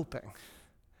I'm hoping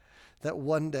that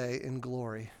one day in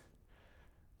glory,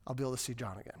 I'll be able to see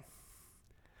John again.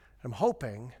 I'm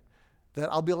hoping that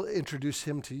I'll be able to introduce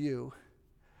him to you,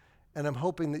 and I'm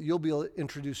hoping that you'll be able to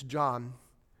introduce John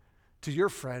to your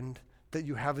friend that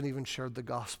you haven't even shared the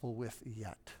gospel with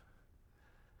yet.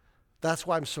 That's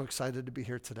why I'm so excited to be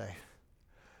here today.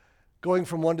 Going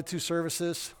from 1 to 2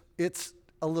 services, it's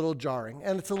a little jarring,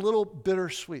 and it's a little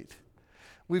bittersweet.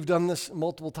 We've done this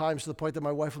multiple times to the point that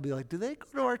my wife will be like, "Do they go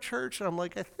to our church?" And I'm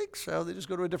like, "I think so. They just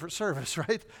go to a different service,"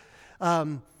 right?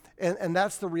 And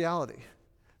that's the reality.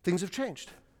 Things have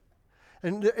changed.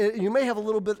 And you may have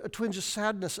a twinge of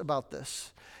sadness about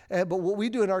this. But what we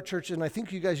do in our church, and I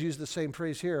think you guys use the same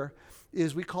phrase here,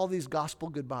 is we call these gospel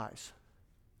goodbyes.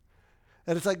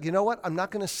 And it's like, you know what? I'm not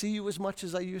going to see you as much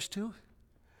as I used to,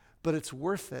 but it's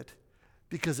worth it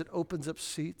because it opens up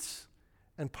seats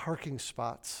and parking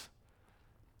spots,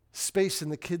 space in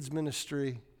the kids'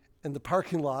 ministry, in the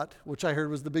parking lot, which I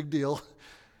heard was the big deal,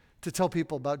 to tell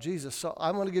people about Jesus. So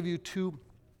I'm going to give you 2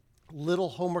 little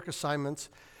homework assignments,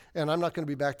 and I'm not going to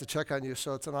be back to check on you,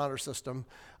 so it's an honor system.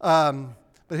 But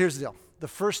here's the deal.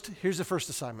 Here's the first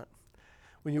assignment.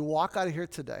 When you walk out of here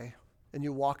today and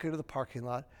you walk into the parking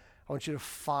lot, I want you to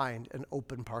find an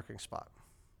open parking spot.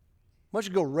 I want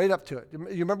you to go right up to it. You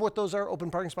remember what those are, open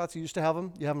parking spots? You used to have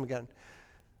them. You have them again.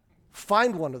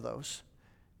 Find one of those,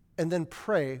 and then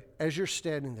pray as you're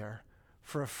standing there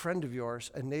for a friend of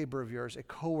yours, a neighbor of yours, a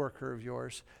coworker of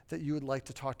yours that you would like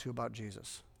to talk to about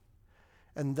Jesus.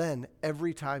 And then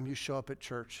every time you show up at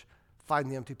church, find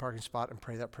the empty parking spot and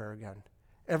pray that prayer again.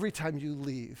 Every time you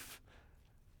leave,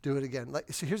 do it again.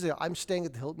 So here's the deal. I'm staying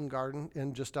at the Hilton Garden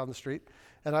Inn just down the street,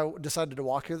 and I decided to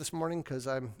walk here this morning because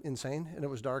I'm insane, and it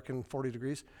was dark and 40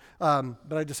 degrees. But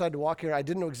I decided to walk here. I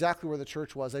didn't know exactly where the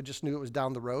church was. I just knew it was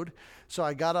down the road. So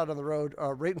I got out on the road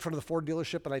right in front of the Ford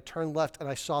dealership, and I turned left, and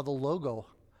I saw the logo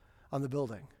on the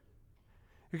building.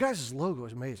 Your guys' logo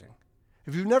is amazing.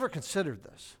 If you've never considered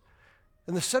this,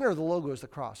 in the center of the logo is the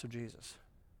cross of Jesus.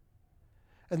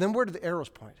 And then where do the arrows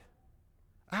point?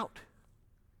 Out.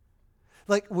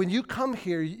 Like when you come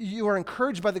here, you are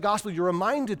encouraged by the gospel. You're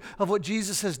reminded of what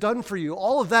Jesus has done for you,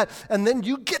 all of that. And then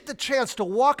you get the chance to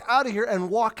walk out of here and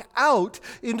walk out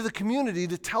into the community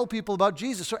to tell people about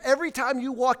Jesus. So every time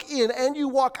you walk in and you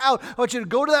walk out, I want you to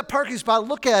go to that parking spot,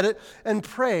 look at it, and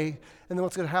pray. And then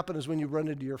what's going to happen is when you run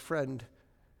into your friend,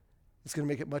 it's going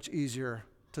to make it much easier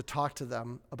to talk to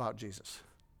them about Jesus.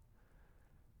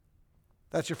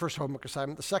 That's your first homework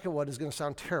assignment. The second one is going to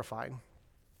sound terrifying,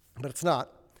 but it's not.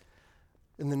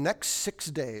 In the next 6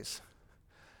 days,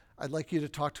 I'd like you to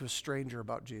talk to a stranger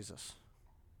about Jesus.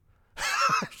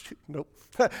 Nope.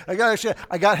 I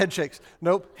got head shakes.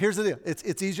 Nope. Here's the deal.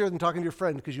 It's easier than talking to your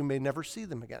friend because you may never see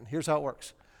them again. Here's how it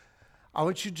works. I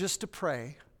want you just to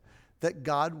pray that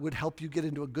God would help you get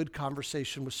into a good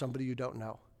conversation with somebody you don't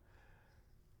know.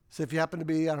 So if you happen to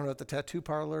be, I don't know, at the tattoo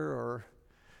parlor or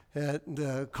at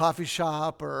the coffee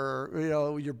shop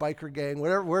or, your biker gang,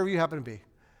 wherever you happen to be,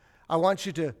 I want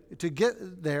you to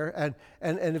get there,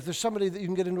 and if there's somebody that you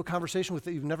can get into a conversation with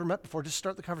that you've never met before, just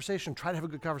start the conversation. Try to have a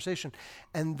good conversation,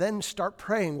 and then start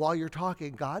praying while you're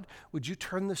talking. God, would you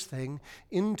turn this thing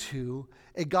into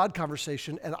a God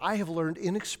conversation? And I have learned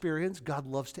in experience, God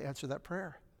loves to answer that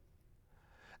prayer.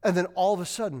 And then all of a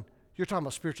sudden, you're talking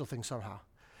about spiritual things somehow.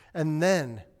 And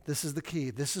then, this is the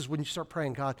key. This is when you start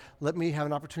praying, God, let me have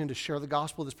an opportunity to share the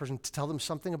gospel with this person, to tell them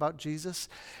something about Jesus.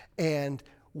 And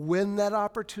when that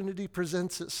opportunity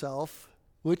presents itself,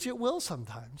 which it will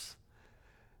sometimes,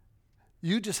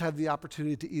 you just have the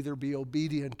opportunity to either be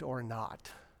obedient or not,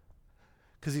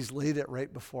 because he's laid it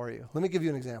right before you. Let me give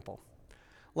you an example.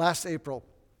 Last April,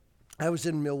 I was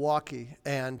in Milwaukee,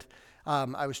 and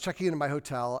I was checking into my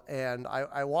hotel, and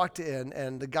I walked in,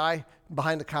 and the guy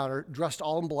behind the counter, dressed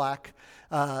all in black,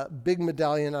 big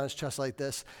medallion on his chest like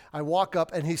this. I walk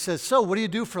up, and he says, so what do you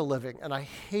do for a living? And I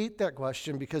hate that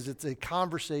question because it's a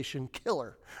conversation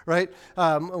killer, right,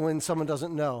 when someone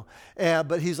doesn't know.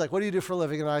 But he's like, what do you do for a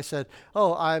living? And I said,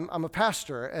 oh, I'm a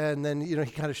pastor. And then, he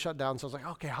kind of shut down. So I was like,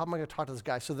 okay, how am I going to talk to this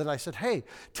guy? So then I said, hey,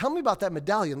 tell me about that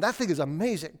medallion. That thing is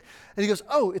amazing. And he goes,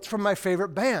 oh, it's from my favorite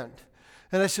band.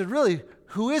 And I said, really,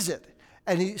 who is it?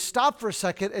 And he stopped for a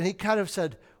second, and he kind of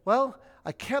said, well,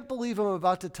 I can't believe I'm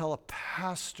about to tell a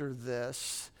pastor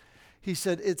this. He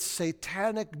said, it's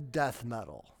satanic death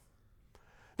metal.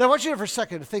 Now, I want you for a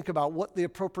second to think about what the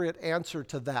appropriate answer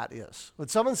to that is. When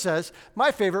someone says,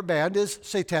 my favorite band is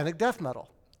satanic death metal,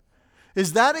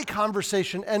 is that a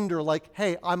conversation ender like,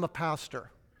 hey, I'm a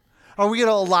pastor? Are we going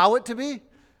to allow it to be?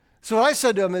 So what I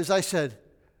said to him is, I said,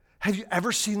 have you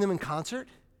ever seen them in concert?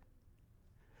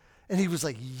 And he was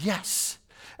like, yes.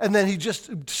 And then he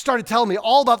just started telling me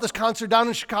all about this concert down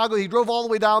in Chicago. He drove all the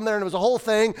way down there, and it was a whole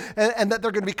thing, and that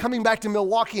they're going to be coming back to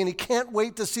Milwaukee, and he can't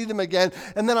wait to see them again.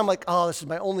 And then I'm like, oh, this is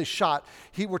my only shot.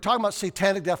 We're talking about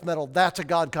satanic death metal. That's a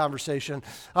God conversation.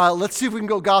 Let's see if we can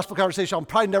go gospel conversation. I'll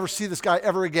probably never see this guy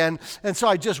ever again. And so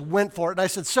I just went for it. And I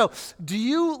said, so do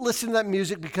you listen to that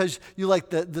music because you like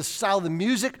the style of the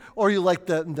music, or you like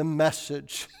the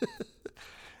message?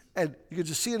 And you could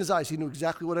just see in his eyes, he knew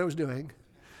exactly what I was doing.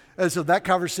 And so that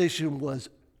conversation was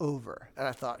over. And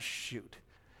I thought, shoot.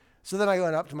 So then I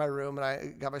went up to my room, and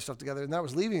I got my stuff together, and I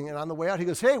was leaving. And on the way out, he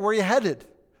goes, hey, where are you headed?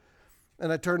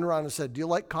 And I turned around and said, do you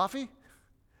like coffee?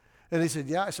 And he said,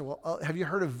 yeah. I said, well, have you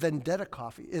heard of Vendetta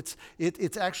Coffee? It's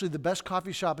actually the best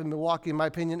coffee shop in Milwaukee, in my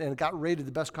opinion, and it got rated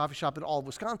the best coffee shop in all of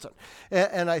Wisconsin.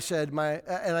 And I said,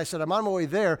 I'm on my way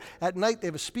there. At night, they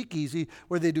have a speakeasy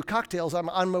where they do cocktails. I'm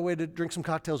on my way to drink some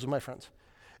cocktails with my friends.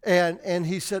 And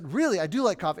he said, really, I do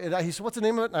like coffee. And he said, what's the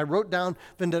name of it? And I wrote down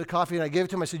Vendetta Coffee, and I gave it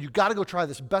to him. I said, you got to go try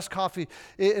this best coffee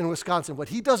in Wisconsin. What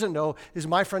he doesn't know is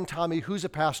my friend Tommy, who's a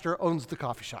pastor, owns the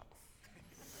coffee shop.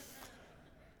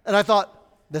 And I thought,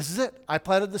 this is it. I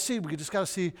planted the seed. We just got to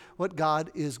see what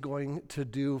God is going to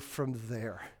do from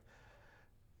there.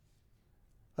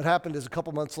 What happened is a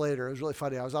couple months later, it was really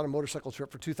funny. I was on a motorcycle trip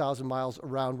for 2,000 miles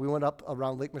around. We went up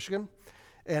around Lake Michigan,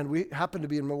 and we happened to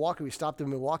be in Milwaukee. We stopped in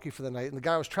Milwaukee for the night, and the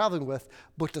guy I was traveling with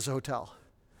booked us a hotel.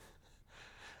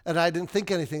 And I didn't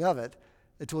think anything of it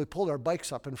until we pulled our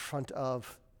bikes up in front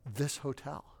of this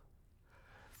hotel.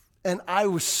 And I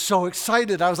was so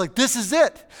excited. I was like, this is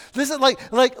it. This is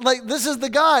this is the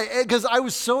guy. Because I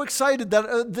was so excited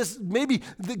that maybe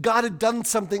God had done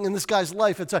something in this guy's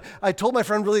life. And so I told my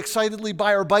friend really excitedly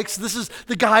by our bikes, this is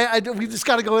the guy. We just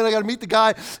got to go in. I got to meet the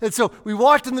guy. And so we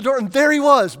walked in the door, and there he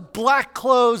was. Black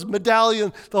clothes,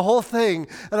 medallion, the whole thing.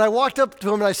 And I walked up to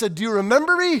him, and I said, do you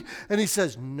remember me? And he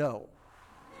says, no.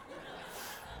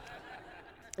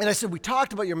 And I said, we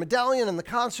talked about your medallion and the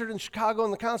concert in Chicago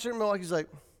and the concert in Milwaukee. He's like,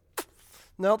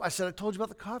 nope. I said, I told you about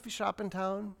the coffee shop in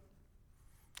town.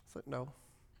 I said, no.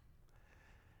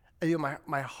 And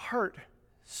my heart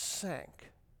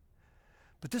sank.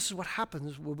 But this is what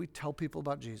happens when we tell people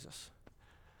about Jesus.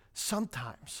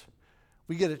 Sometimes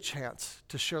we get a chance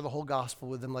to share the whole gospel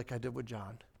with them like I did with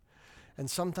John.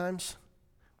 And sometimes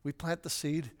we plant the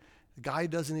seed. The guy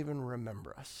doesn't even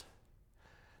remember us.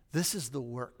 This is the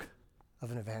work of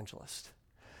an evangelist.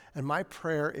 And my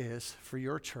prayer is for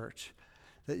your church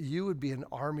that you would be an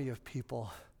army of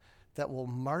people that will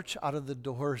march out of the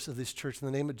doors of this church in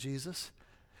the name of Jesus,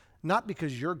 not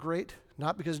because you're great,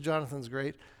 not because Jonathan's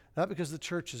great, not because the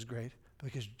church is great, but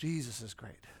because Jesus is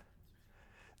great.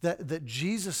 That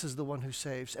Jesus is the one who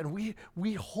saves. And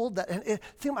we hold that. And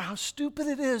think about how stupid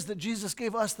it is that Jesus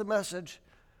gave us the message,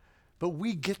 but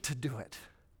we get to do it.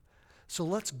 So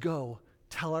let's go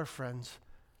tell our friends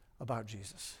about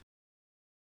Jesus.